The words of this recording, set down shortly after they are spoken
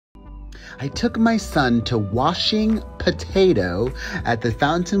I took my son to Washing Potato at the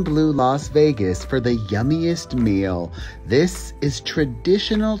Fontainebleau, Las Vegas for the yummiest meal. This is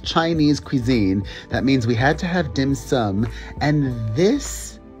traditional Chinese cuisine. That means we had to have dim sum, and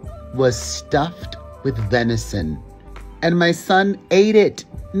this was stuffed with venison. And my son ate it.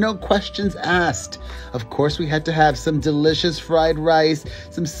 No questions asked. Of course, we had to have some delicious fried rice,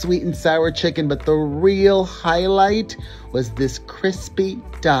 some sweet and sour chicken, but the real highlight was this crispy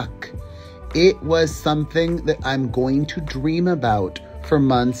duck. It was something that I'm going to dream about for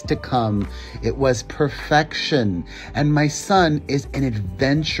months to come. It was perfection. And my son is an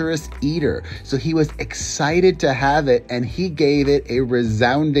adventurous eater, so he was excited to have it, and he gave it a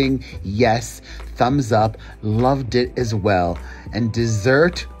resounding yes, thumbs up, loved it as well. And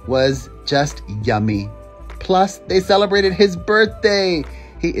dessert was just yummy. Plus, they celebrated his birthday.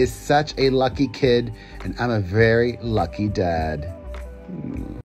 He is such a lucky kid, and I'm a very lucky dad.